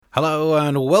Hello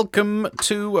and welcome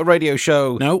to a radio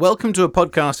show. No, welcome to a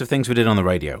podcast of things we did on the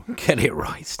radio. Get it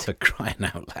right. For crying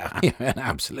out loud. You're an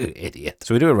absolute idiot.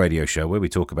 So we do a radio show where we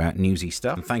talk about newsy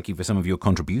stuff. And thank you for some of your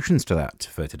contributions to that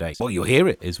for today. Well, you'll hear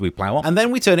it as we plough on. And then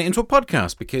we turn it into a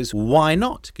podcast because why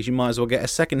not? Because you might as well get a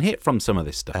second hit from some of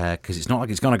this stuff. Because it's not like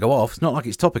it's going to go off. It's not like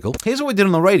it's topical. Here's what we did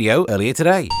on the radio earlier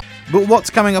today. But what's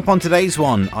coming up on today's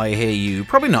one? I hear you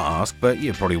probably not ask, but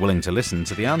you're probably willing to listen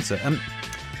to the answer.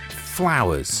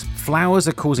 Flowers. Flowers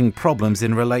are causing problems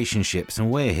in relationships, and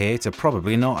we're here to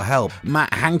probably not help.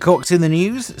 Matt Hancock's in the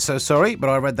news, so sorry, but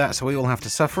I read that, so we all have to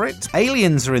suffer it.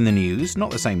 Aliens are in the news,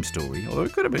 not the same story, although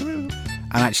it could have been.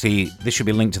 And actually, this should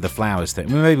be linked to the flowers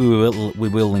thing. Maybe we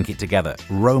will link it together.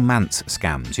 Romance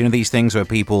scams. You know these things where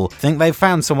people think they've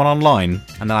found someone online,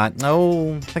 and they're like,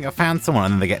 oh, I think I found someone,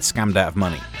 and then they get scammed out of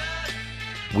money.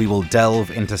 We will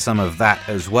delve into some of that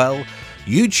as well.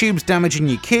 YouTube's damaging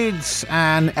your kids,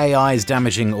 and AI is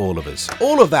damaging all of us.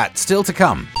 All of that still to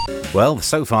come. Well,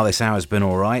 so far this hour's been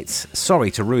alright. Sorry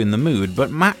to ruin the mood,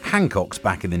 but Matt Hancock's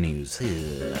back in the news.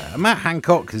 Matt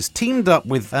Hancock has teamed up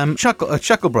with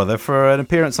Chuckle Brother for an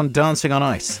appearance on Dancing on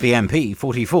Ice. The MP,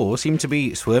 44, seemed to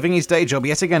be swerving his day job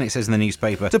yet again, it says in the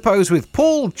newspaper, to pose with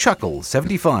Paul Chuckle,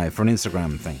 75, for an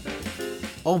Instagram thing.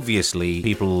 Obviously,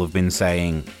 people have been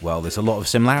saying, well, there's a lot of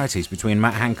similarities between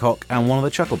Matt Hancock and one of the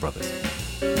Chuckle Brothers.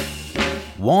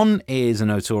 One is a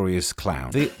notorious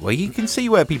clown. Well, you can see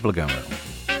where people are going with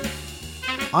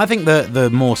it. I think the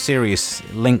more serious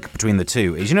link between the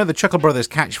two is, you know the Chuckle Brothers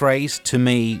catchphrase, to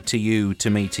me, to you,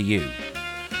 to me, to you.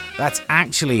 That's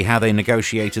actually how they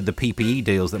negotiated the PPE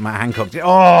deals that Matt Hancock did.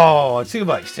 Oh, too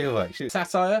much.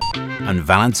 Satire. And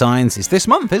Valentine's is this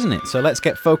month, isn't it? So let's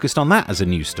get focused on that as a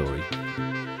news story.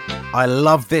 I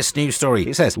love this news story.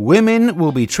 It says, women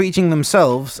will be treating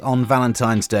themselves on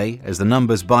Valentine's Day as the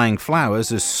numbers buying flowers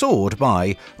has soared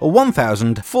by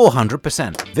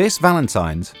 1,400%. This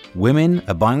Valentine's, women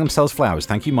are buying themselves flowers.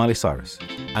 Thank you, Miley Cyrus.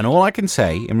 And all I can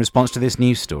say in response to this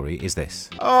news story is this.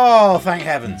 Oh, thank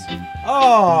heavens.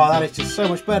 Oh, that is just so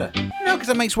much better. No, because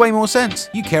it makes way more sense.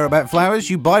 You care about flowers,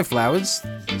 you buy flowers.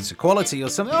 It's equality or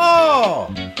something.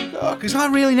 Oh, because I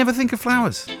really never think of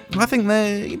flowers. I think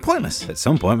they're pointless. At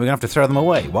some point, we're going to have to throw them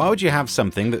away. Why would you have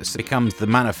something that becomes the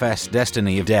manifest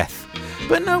destiny of death?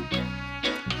 But no.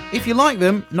 If you like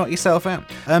them, knock yourself out.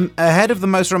 Ahead of the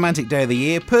most romantic day of the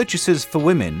year, purchases for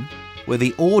women where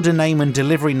the order name and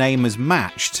delivery name is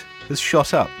matched has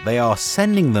shot up. They are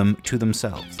sending them to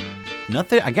themselves.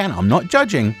 Nothing. Again, I'm not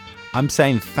judging. I'm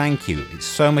saying thank you. It's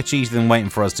so much easier than waiting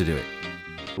for us to do it.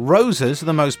 Roses are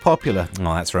the most popular.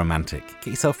 Oh, that's romantic. Get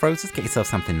yourself roses, get yourself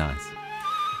something nice.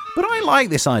 But I like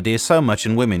this idea so much,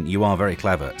 and women, you are very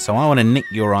clever, so I want to nick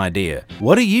your idea.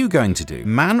 What are you going to do,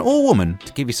 man or woman,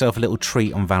 to give yourself a little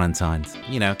treat on Valentine's?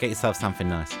 You know, get yourself something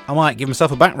nice. I might give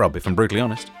myself a back rub, if I'm brutally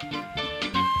honest.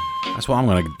 That's what I'm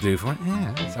going to do for it.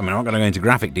 Yeah, I'm not going to go into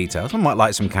graphic details. I might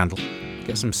light some candle,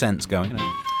 get some scents going, you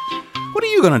know. What are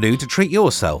you going to do to treat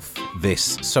yourself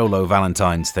this solo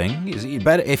Valentine's thing? Is it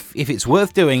better if it's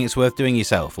worth doing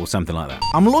yourself or something like that?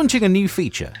 I'm launching a new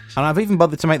feature, and I've even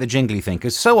bothered to make the jingly thing,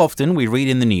 because so often we read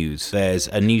in the news, there's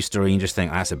a news story and you just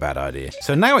think, that's a bad idea.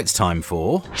 So now it's time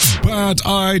for... Bad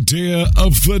Idea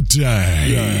of the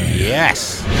Day.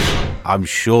 Yes! I'm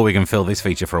sure we can fill this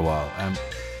feature for a while.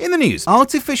 In the news,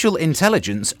 artificial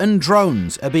intelligence and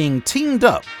drones are being teamed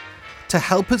up to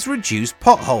help us reduce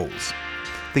potholes.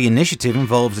 The initiative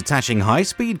involves attaching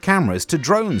high-speed cameras to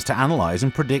drones to analyse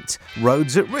and predict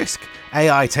roads at risk.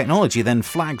 AI technology then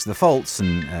flags the faults,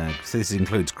 and so this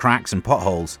includes cracks and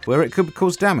potholes, where it could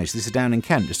cause damage. This is down in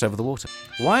Kent, just over the water.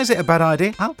 Why is it a bad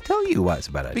idea? I'll tell you why it's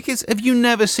a bad idea. Because have you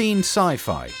never seen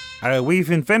sci-fi? We've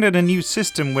invented a new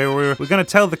system where we're going to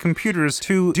tell the computers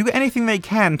to do anything they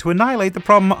can to annihilate the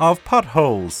problem of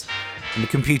potholes. And the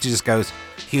computer just goes,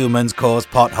 humans cause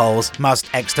potholes, must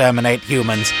exterminate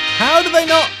humans. How do they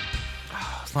not?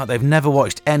 It's like they've never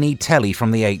watched any telly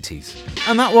from the 80s.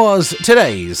 And that was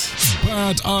today's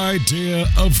Bad Idea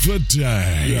of the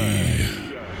Day.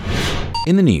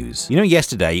 In the news, you know,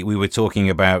 yesterday we were talking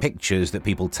about pictures that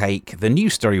people take. The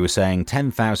news story was saying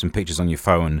 10,000 pictures on your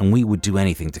phone, and we would do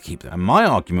anything to keep them. And my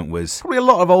argument was probably a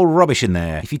lot of old rubbish in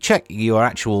there. If you check your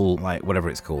actual, like, whatever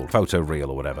it's called, photo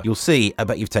reel or whatever, you'll see, I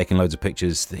bet you've taken loads of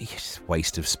pictures. It's a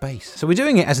waste of space. So we're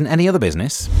doing it as an any other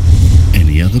business.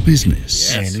 Any other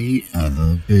business? Yes. Any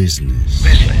other business?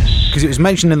 Because it was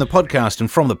mentioned in the podcast, and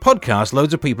from the podcast,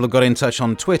 loads of people have got in touch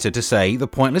on Twitter to say the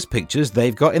pointless pictures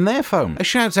they've got in their phone. A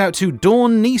shout out to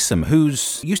Dawn Neeson,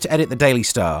 who's used to edit the Daily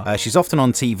Star. She's often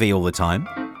on TV all the time.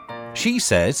 She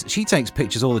says she takes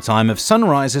pictures all the time of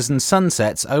sunrises and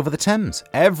sunsets over the Thames.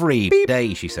 Every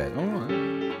day, she said.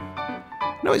 Oh.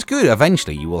 No, it's good.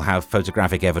 Eventually you will have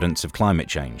photographic evidence of climate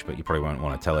change, but you probably won't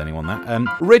want to tell anyone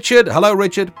that. Richard, hello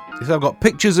Richard. He said, I've got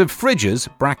pictures of fridges,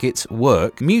 brackets,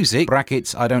 work, music,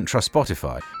 brackets, I don't trust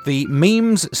Spotify. The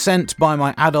memes sent by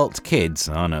my adult kids,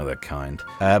 I know they're kind,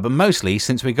 but mostly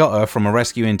since we got her from a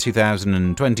rescue in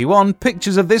 2021,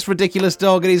 pictures of this ridiculous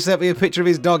dog, and he sent me a picture of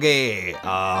his doggy.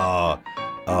 Oh,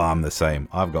 I'm the same.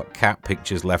 I've got cat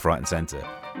pictures left, right and centre.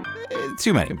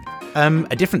 Too many.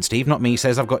 A different Steve, not me,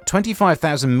 says, I've got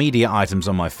 25,000 media items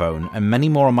on my phone and many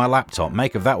more on my laptop.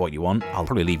 Make of that what you want. I'll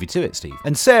probably leave you to it, Steve.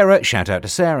 And Sarah, shout out to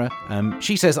Sarah,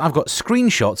 she says, I've got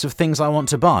screenshots of things I want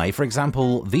to buy. For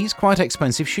example, these quite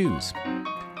expensive shoes.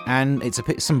 And it's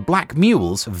some black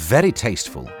mules, very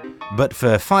tasteful. But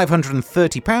for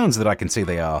 £530 that I can see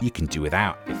they are, you can do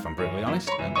without, if I'm brutally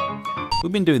honest.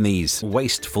 We've been doing these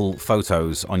wasteful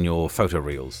photos on your photo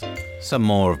reels. Some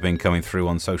more have been coming through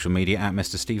on social media at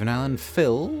Mr. Stephen Allen.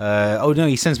 Phil. Oh no,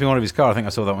 he sends me one of his car. I think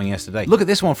I saw that one yesterday. Look at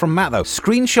this one from Matt though.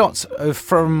 Screenshots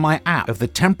from my app of the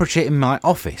temperature in my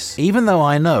office. Even though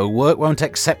I know work won't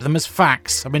accept them as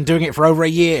facts. I've been doing it for over a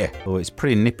year. Oh, it's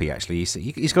pretty nippy actually.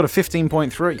 He's got a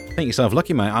 15.3. Think yourself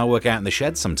lucky, mate. I'll work out in the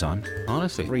shed sometime.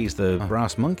 Honestly. Freeze the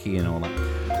brass monkey and all that.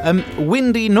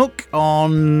 Windy Nook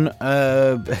on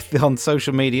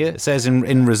social media says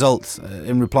in results,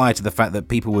 in reply to the fact that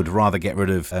people would rather get rid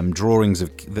of drawings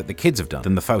that the kids have done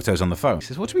than the photos on the phone. He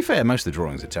says, well, to be fair, most of the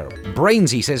drawings are terrible.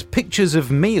 Brainsy says pictures of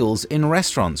meals in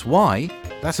restaurants. Why?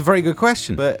 That's a very good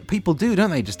question. But people do, don't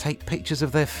they? Just take pictures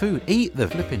of their food. Eat the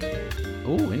flipping.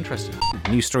 Oh, interesting.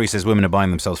 News story says women are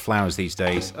buying themselves flowers these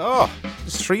days. Oh, it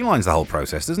streamlines the whole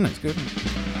process, doesn't it? It's good.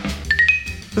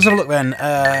 Let's have a look then.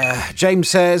 James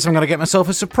says, I'm going to get myself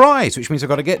a surprise, which means I've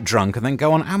got to get drunk and then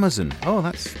go on Amazon. Oh,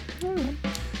 that's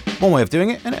one way of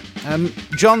doing it, isn't it?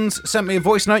 John's sent me a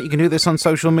voice note. You can do this on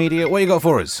social media. What you got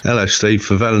for us? Hello, Steve.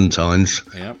 For Valentine's,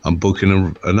 I'm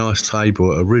booking a nice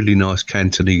table at a really nice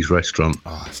Cantonese restaurant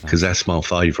because that's my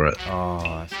favourite. Oh,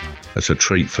 that's nice. That's a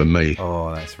treat for me.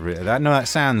 Oh, that's really... that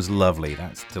sounds lovely.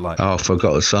 That's delightful. Oh, I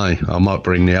forgot to say, I might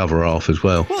bring the other half as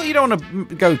well. Well, you don't want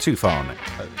to go too far on it.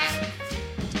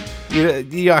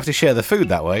 You have to share the food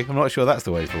that way. I'm not sure that's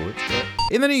the way forward. But...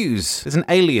 In the news, there's an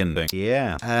alien thing.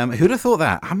 Yeah. Who'd have thought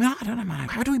that? I mean, I don't know, man.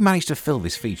 How do we manage to fill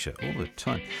this feature all the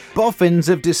time? Boffins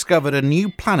have discovered a new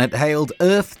planet hailed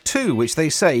Earth 2, which they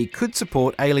say could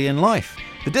support alien life.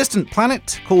 The distant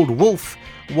planet, called Wolf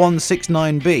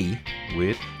 169b,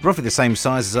 weird, roughly the same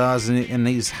size as ours, and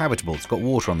is habitable. It's got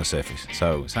water on the surface,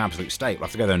 so it's an absolute state. We'll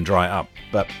have to go there and dry it up.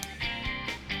 But...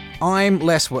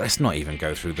 let's not even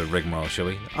go through the rigmarole, shall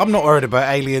we? I'm not worried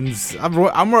about aliens.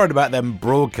 I'm worried about them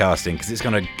broadcasting because it's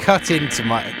going to cut into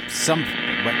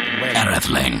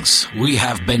Earthlings, we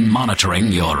have been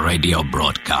monitoring your radio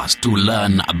broadcast to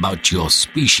learn about your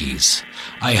species.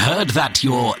 I heard that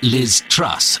your Liz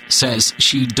Truss says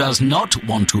she does not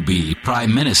want to be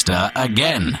Prime Minister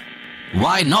again.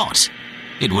 Why not?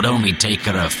 It would only take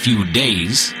her a few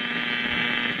days.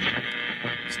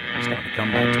 Starting to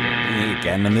come back to it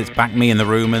again, and it's back me in the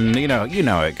room, and you know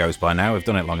how it goes by now. We've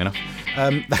done it long enough.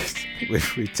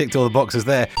 We've ticked all the boxes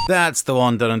there. That's the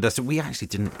one done and dusted. We actually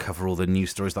didn't cover all the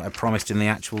news stories that I promised in the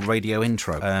actual radio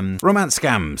intro. Romance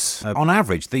scams. On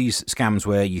average, these scams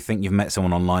where you think you've met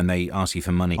someone online, they ask you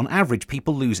for money. On average,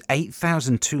 people lose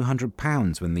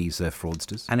 £8,200 when these are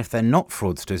fraudsters. And if they're not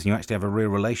fraudsters and you actually have a real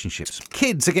relationship,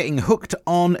 kids are getting hooked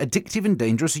on addictive and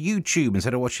dangerous YouTube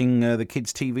instead of watching the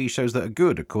kids' TV shows that are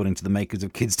good, according to the makers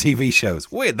of kids' TV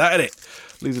shows. Weird, that, isn't it?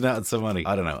 Losing out on some money.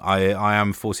 I don't know. I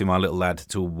am forcing my little lad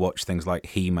to watch things like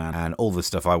He-Man and all the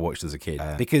stuff I watched as a kid.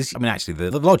 Because, I mean, actually,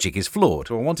 the logic is flawed.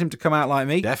 Do I want him to come out like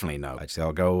me? Definitely no. Actually,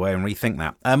 I'll go away and rethink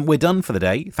that. We're done for the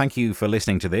day. Thank you for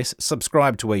listening to this.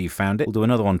 Subscribe to where you found it. We'll do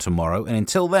another one tomorrow. And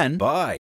until then, bye.